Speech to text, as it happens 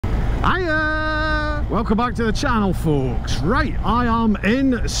Hiya! Welcome back to the channel, folks. Right, I am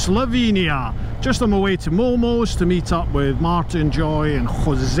in Slovenia. Just on my way to Momo's to meet up with Martin, Joy and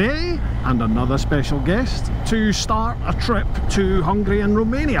Jose and another special guest to start a trip to Hungary and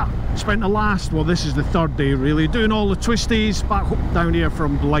Romania. Spent the last, well, this is the third day really, doing all the twisties back down here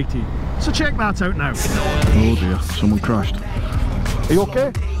from Blighty. So check that out now. Oh dear, someone crashed. Are you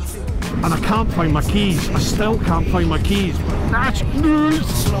okay? And I can't find my keys. I still can't find my keys. That's news.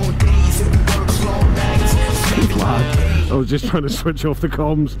 Good lad. I was just trying to switch off the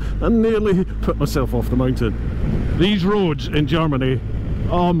comms and nearly put myself off the mountain. These roads in Germany,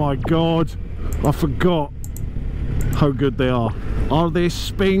 oh my god, I forgot how good they are. Are they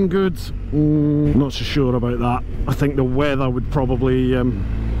Spain good? Not so sure about that. I think the weather would probably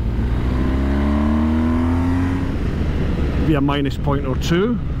be a minus point or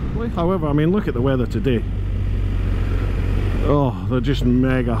two. However, I mean, look at the weather today. Oh, they're just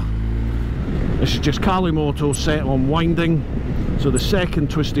mega. This is just Canary Moto set on winding, so the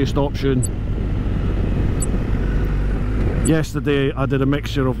second twistiest option. Yesterday I did a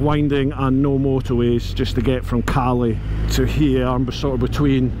mixture of winding and no motorways just to get from Cali to here. I'm sort of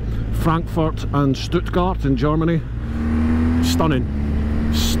between Frankfurt and Stuttgart in Germany. Stunning,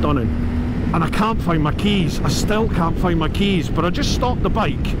 stunning. And I can't find my keys. I still can't find my keys, but I just stopped the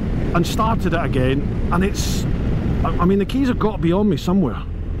bike and started it again, and it's, I mean, the keys have got to be on me somewhere.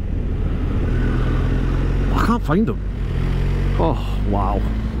 I can't find them. Oh wow.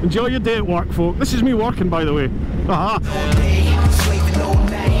 Enjoy your day at work, folk. This is me working, by the way. Aha.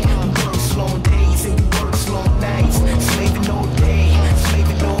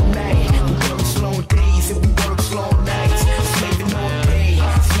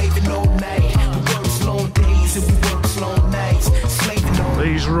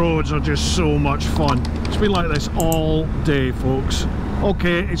 These roads are just so much fun. It's been like this all day, folks.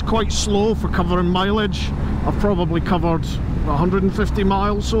 Okay, it's quite slow for covering mileage. I've probably covered 150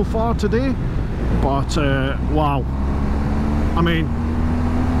 miles so far today, but wow. I mean,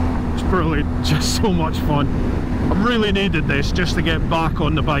 it's brilliant, just so much fun. I really needed this just to get back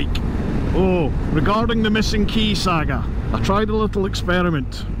on the bike. Oh, regarding the missing key saga, I tried a little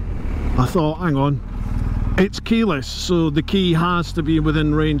experiment. I thought, hang on, it's keyless, so the key has to be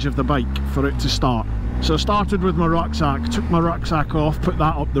within range of the bike for it to start. So I started with my rucksack, took my rucksack off, put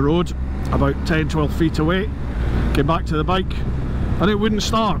that up the road about 10-12 feet away, came back to the bike and it wouldn't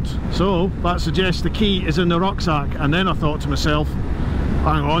start. So that suggests the key is in the rucksack, and then I thought to myself,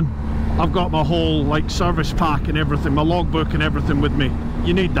 hang on, I've got my whole like service pack and everything, my logbook and everything with me.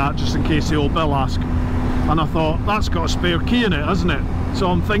 You need that just in case the old bill asks. And I thought, that's got a spare key in it, hasn't it? So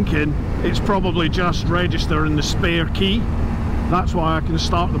I'm thinking it's probably just registering the spare key. That's why I can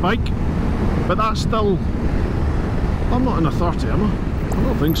start the bike. But that's still, I'm not in a 30, am I? I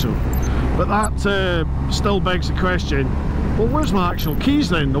don't think so. But that still begs the question, well, where's my actual keys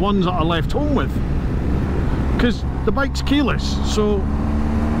then? The ones that I left home with? Because the bike's keyless, so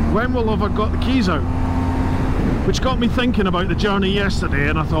when will I have got the keys out? Which got me thinking about the journey yesterday,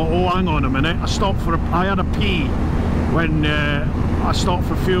 and I thought, oh, hang on a minute, I had a pee when I stopped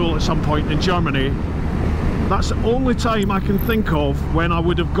for fuel at some point in Germany. That's the only time I can think of when I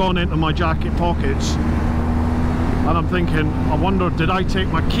would have gone into my jacket pockets. And I'm thinking, I wonder, did I take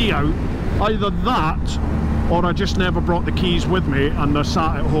my key out? Either that, or I just never brought the keys with me and they're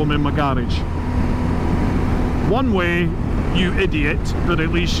sat at home in my garage. One way, you idiot, but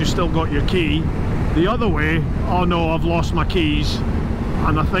at least you still got your key. The other way, oh no, I've lost my keys,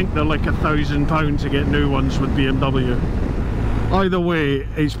 and I think they're like £1,000 to get new ones with BMW. Either way,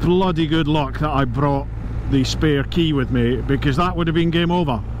 it's bloody good luck that I brought the spare key with me, because that would have been game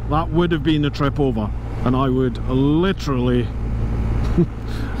over. That would have been the trip over, and I would literally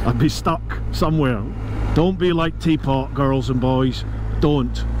I'd be stuck somewhere. Don't be like Teapot, girls and boys.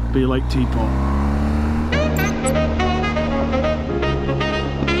 Don't be like Teapot.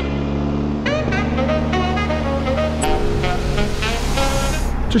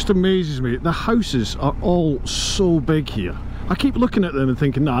 Just amazes me, the houses are all so big here. I keep looking at them and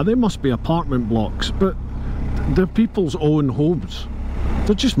thinking, nah, they must be apartment blocks, but they're people's own homes.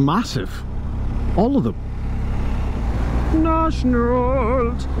 They're just massive, all of them.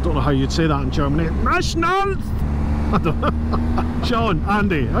 Nationals. I don't know how you'd say that in Germany. Nationals. I don't know. Sean,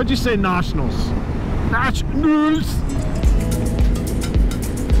 Andy, how'd you say nationals? Nationals.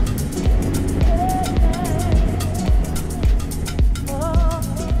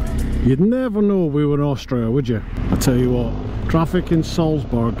 You'd never know we were in Austria, would you? I tell you what, traffic in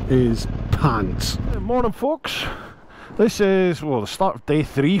Salzburg is pants. Good morning, folks. This is, well, the start of day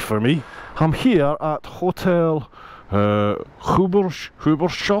 3 for me. I'm here at Hotel Hubershoft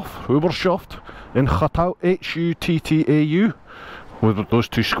in Huttau, Huttau, with those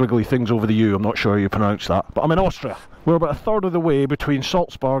two squiggly things over the U. I'm not sure how you pronounce that, but I'm in Austria. We're about a third of the way between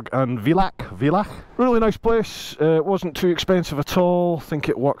Salzburg and Villach. Really nice place. It wasn't too expensive at all. I think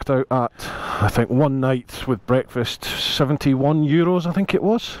it worked out at, I think one night with breakfast, 71 euros I think it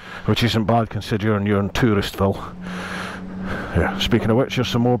was, which isn't bad considering you're in Touristville. Yeah, speaking of which, here's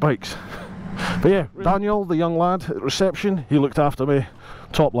some more bikes. But yeah, Daniel, the young lad at reception, he looked after me.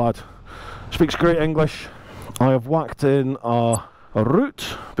 Top lad. Speaks great English. I have whacked in a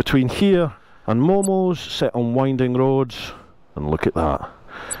route between here and Momo's, set on winding roads, and look at that.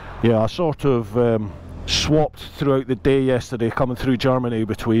 Yeah, I sort of swapped throughout the day yesterday coming through Germany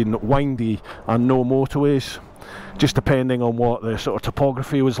between windy and no motorways, just depending on what the sort of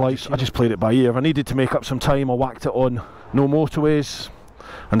topography was like. I just played it by ear. If I needed to make up some time, I whacked it on no motorways,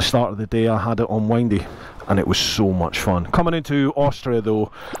 and the start of the day I had it on windy, and it was so much fun. Coming into Austria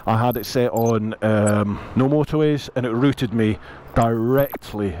though, I had it set on no motorways, and it routed me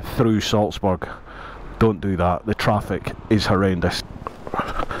directly through Salzburg. Don't do that, the traffic is horrendous.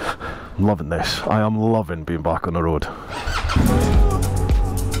 I'm loving this. I am loving being back on the road.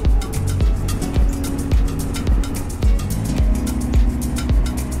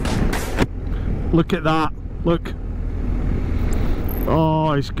 Look at that, look.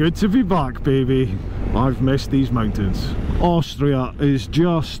 Oh, it's good to be back, baby. I've missed these mountains. Austria is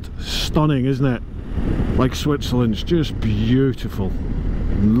just stunning, isn't it? Like Switzerland's just beautiful.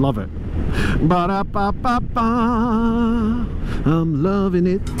 Love it. Ba-da-ba-ba-ba. I'm loving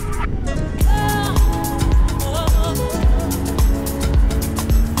it.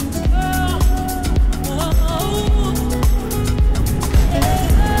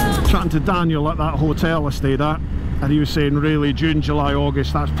 Chatting to Daniel at that hotel I stayed at, and he was saying really June, July,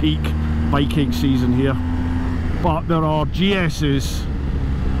 August, that's peak biking season here. But there are GS's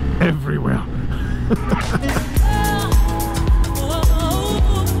everywhere.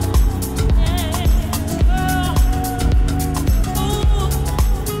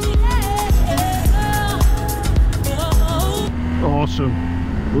 Awesome,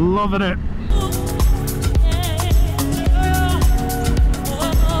 loving it.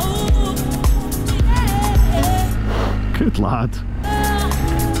 Good lad.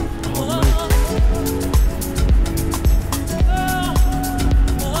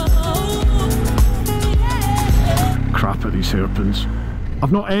 Crap at these hairpins.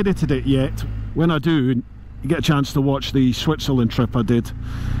 I've not edited it yet. When I do, you get a chance to watch the Switzerland trip I did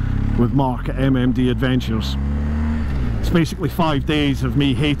with Mark at MMD Adventures. It's basically 5 days of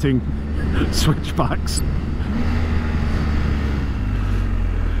me hating switchbacks.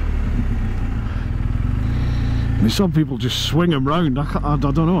 I mean, some people just swing them round. I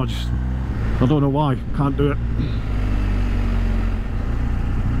don't know. I don't know why. Can't do it.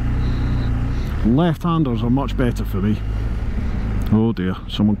 Left-handers are much better for me. Oh dear,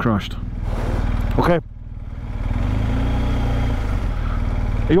 someone crashed. Okay.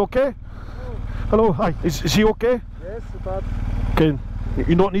 Are you okay? Hello, hi. Is he okay? Yes, but... Okay.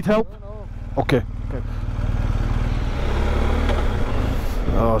 You don't need help? No. Okay. Okay.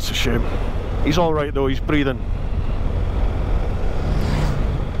 Oh, it's a shame. He's alright though, he's breathing.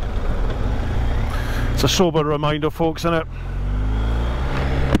 It's a sober reminder, folks, isn't it?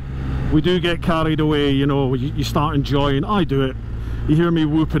 We do get carried away, you know, you start enjoying. I do it. You hear me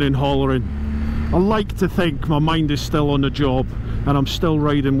whooping and hollering. I like to think my mind is still on the job and I'm still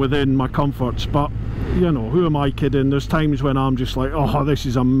riding within my comforts, but you know, who am I kidding? There's times when I'm just like, oh, this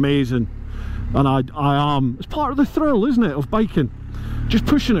is amazing. And I am. It's part of the thrill, isn't it, of biking? Just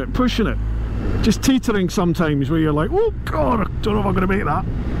pushing it. Just teetering sometimes where you're like, oh God, I don't know if I'm going to make that.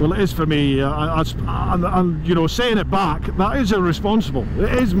 Well, it is for me. And you know, saying it back, that is irresponsible.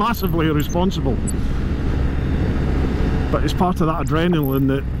 It is massively irresponsible. But it's part of that adrenaline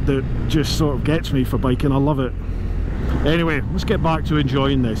that just sort of gets me for biking. I love it. Anyway, let's get back to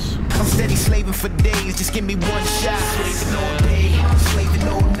enjoying this. I'm steady slaving for days, just give me one shot. Slaving all day, slaving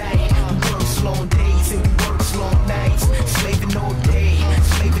all night. We work long days and we work long nights. Slaving all day,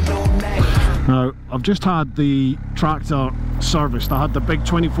 slaving all night. Now, I've just had the tractor serviced. I had the big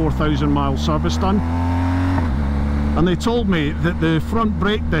 24,000 mile service done. And they told me that the front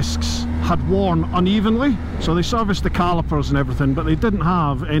brake discs had worn unevenly. So they serviced the calipers and everything, but they didn't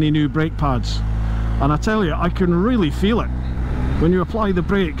have any new brake pads. And I tell you, I can really feel it when you apply the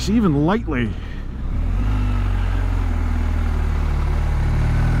brakes, even lightly.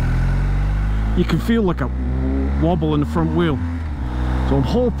 You can feel like a wobble in the front wheel. So I'm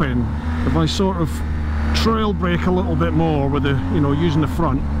hoping if I sort of trail brake a little bit more with the, you know, using the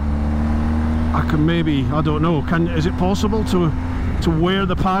front, I can maybe, I don't know, is it possible to wear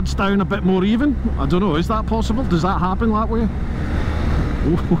the pads down a bit more even? I don't know, is that possible? Does that happen that way?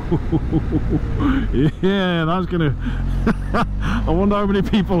 Yeah, that's gonna I wonder how many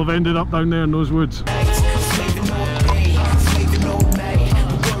people have ended up down there in those woods.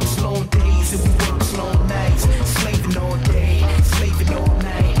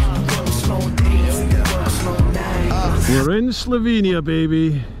 We're in Slovenia,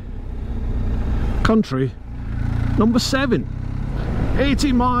 baby. Country number 7.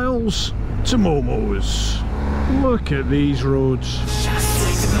 80 miles to Momo's. Look at these roads.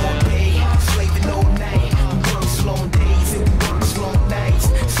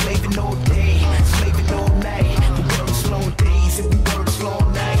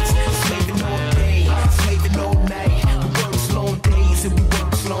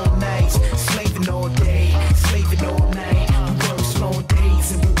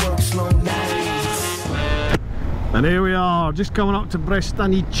 And here we are, just coming up to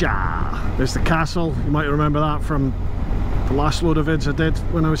Brestanica. There's the castle. You might remember that from the last load of vids I did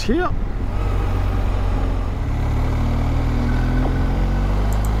when I was here.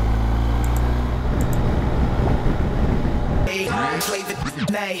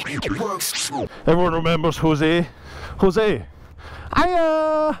 Everyone remembers Jose. Jose!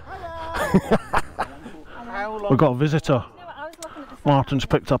 Hiya! We've got a visitor. Martin's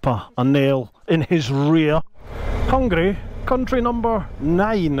picked up a nail in his rear. Hungary, country number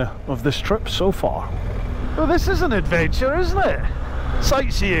 9 of this trip so far. Well, this is an adventure, isn't it?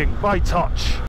 Sightseeing by touch.